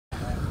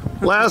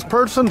Last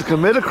person to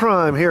commit a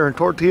crime here in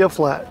Tortilla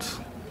Flats.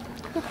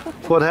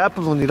 That's what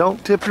happens when you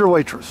don't tip your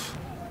waitress.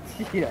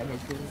 Yeah, no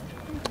kidding.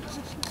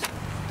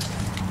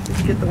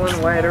 Just get the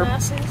one wider.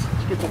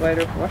 Get the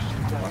wider wash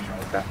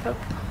the bathtub.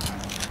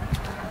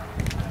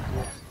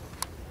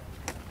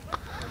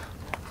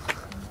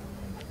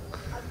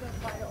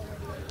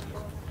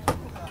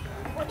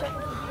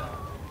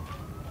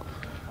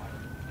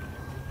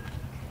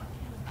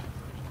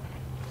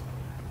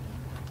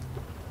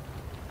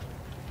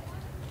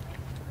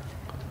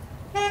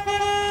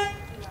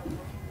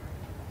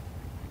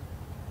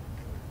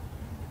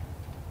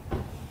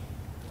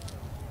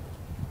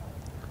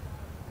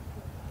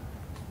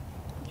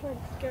 Trying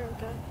to scare him,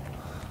 guy.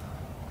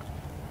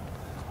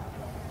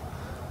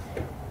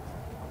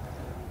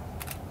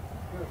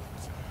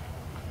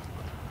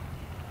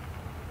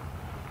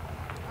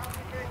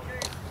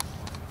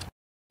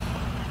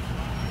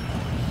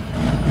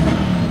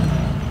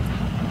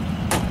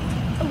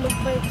 Oh, look,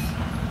 folks.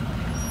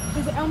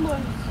 There's an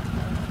ambulance.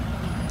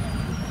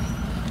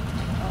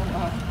 Oh,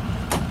 wow.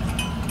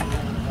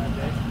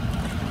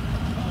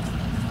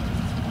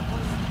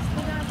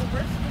 We're gonna have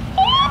reverse.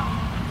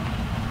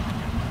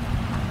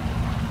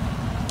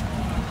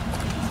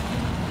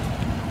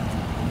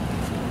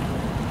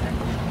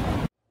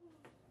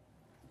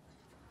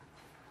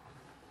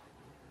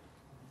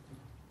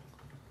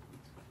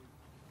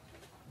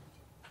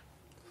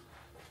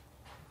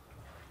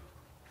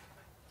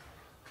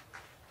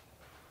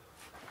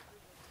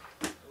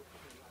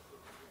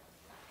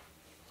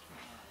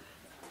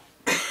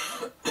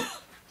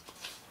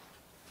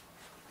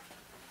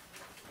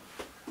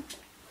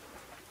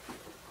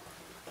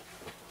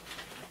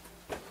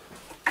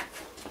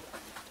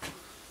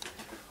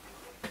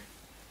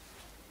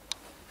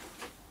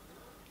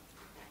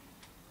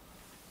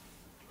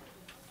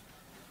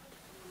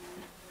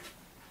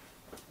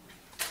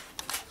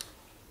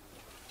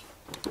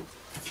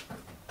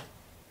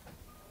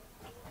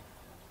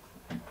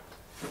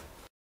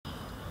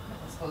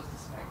 Supposed to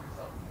smack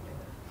yourself.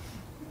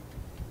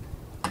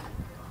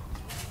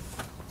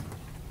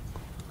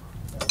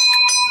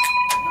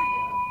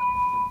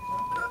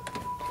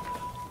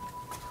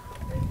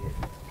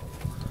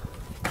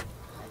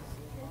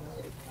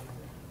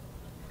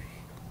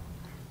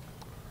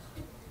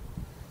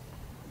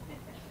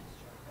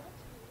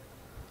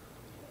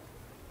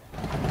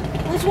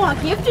 I just want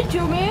to gift it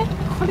to me.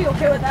 I'll be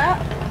okay with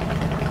that.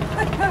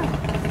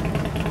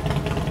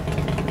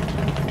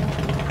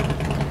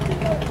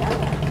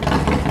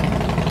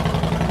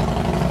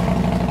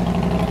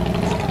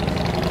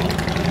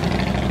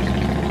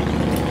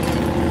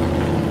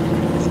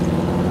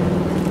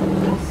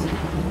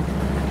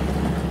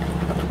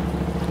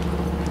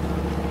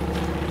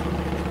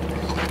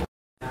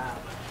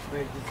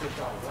 Wait, just gets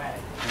all wet.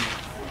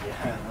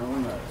 Yeah, I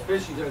don't know.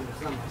 Especially during the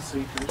summer.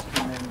 Sweepers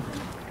come in.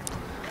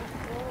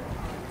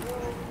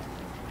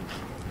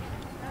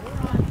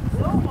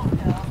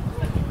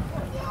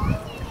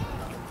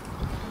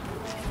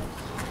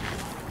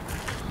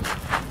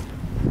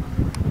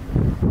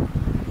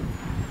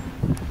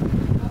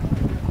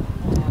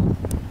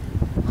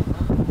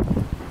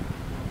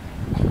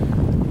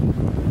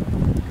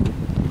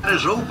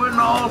 Is open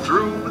all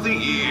through the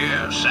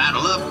year.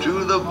 Saddle up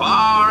to the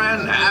bar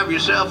and have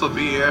yourself a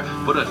beer.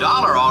 Put $1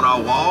 on our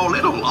wall,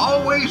 it'll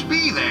always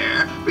be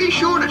there. Be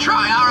sure to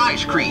try our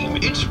ice cream,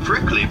 it's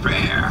prickly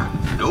pear.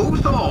 No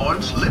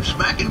thorns, lip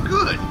smacking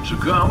good. So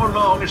come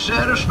along and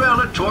set a spell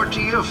at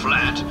Tortilla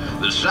Flat.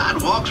 The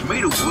sidewalk's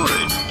made of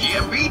wood,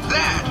 can't beat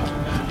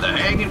that. The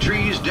hanging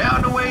tree's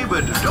down the way,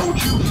 but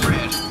don't you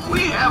fret. We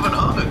haven't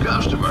hung a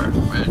customer,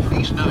 at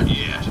least not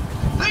yet.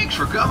 Thanks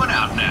for coming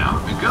out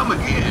now, and come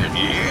again,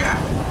 yeah?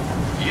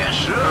 Yes,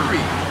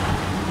 sirree.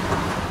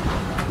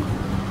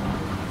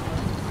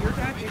 Your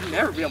dad, you'd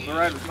never be able to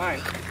ride with mine.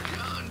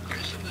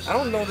 I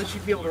don't know that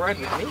she'd be able to ride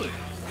with me.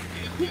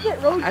 We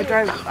get road I rage.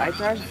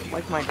 drive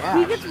like my He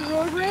dad. gets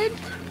road rage,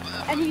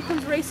 and he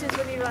becomes racist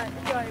when he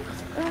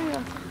drives. Oh,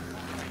 yeah.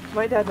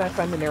 My dad and I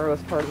find the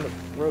narrowest part of the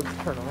road to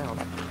turn around.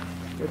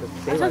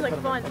 That sounds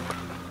like fun.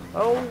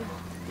 Oh,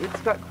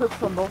 it's got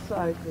cliffs on both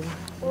sides, and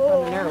it's on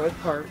Oh. the narrowest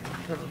part.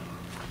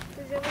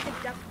 Is it like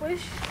a death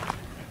wish?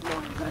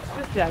 No, that's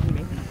just Dad and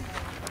me.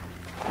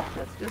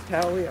 That's just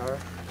how we are.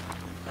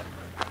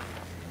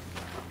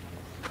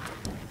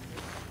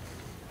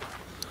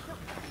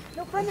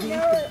 No fun to We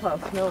narrow used to plow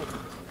snow.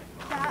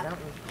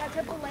 that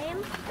type of lane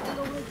and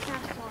go really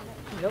fast on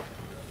it. Yep.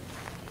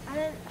 And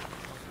then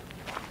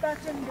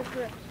that's in the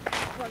grip.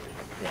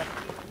 Yeah.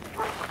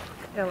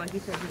 Yeah, like you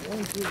said, you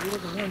only do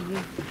wheels and one you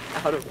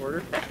out of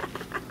order.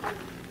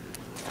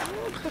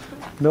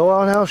 No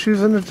outhouse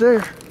shoes in the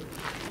there.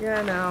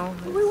 Yeah, no.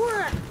 We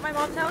were at my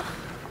mom's house,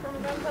 from my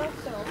mom's house,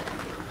 so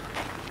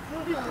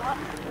we'll do a lot.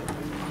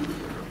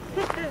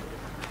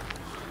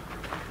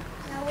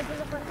 Now we'll do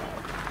the front seat.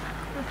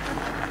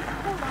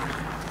 Hold on.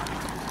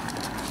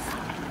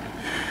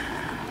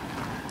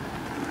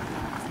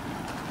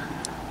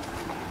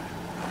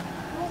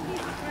 You won't be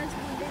surprised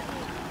when we get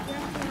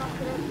dancing off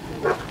the road.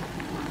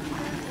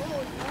 Oh,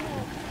 no.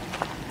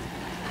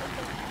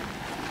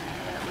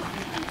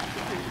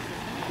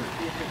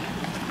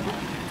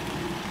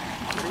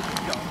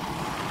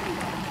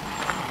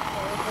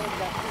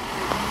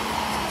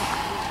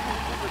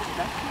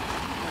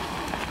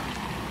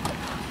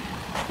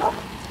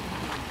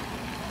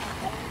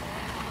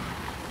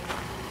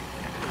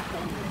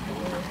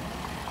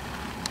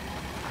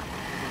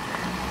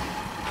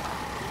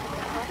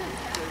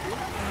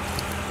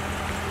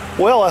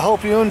 Well, I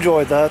hope you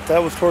enjoyed that.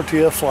 That was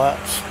Tortilla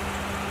Flats.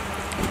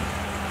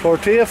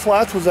 Tortilla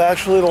Flats was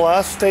actually the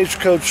last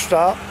stagecoach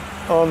stop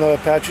on the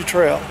Apache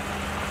Trail.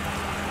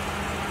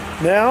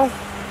 Now,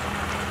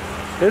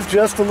 it's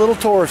just a little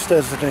tourist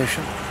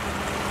destination.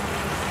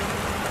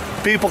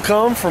 People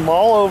come from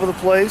all over the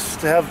place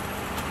to have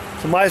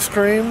some ice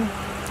cream,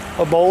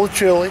 a bowl of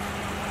chili,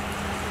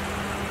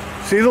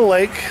 see the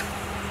lake.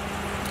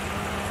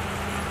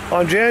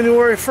 On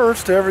January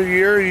 1st every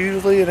year,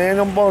 usually an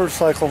annual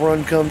motorcycle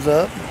run comes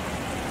up.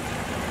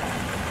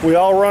 We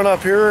all run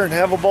up here and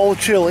have a bowl of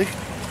chili.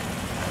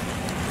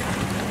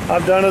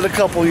 I've done it a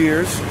couple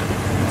years.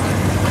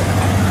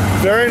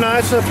 Very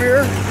nice up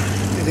here.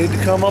 You need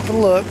to come up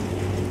and look.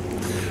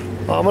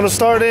 I'm going to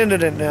start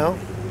ending it now.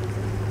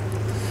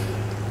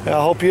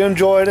 I hope you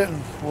enjoyed it,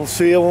 and we'll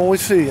see you when we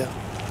see you.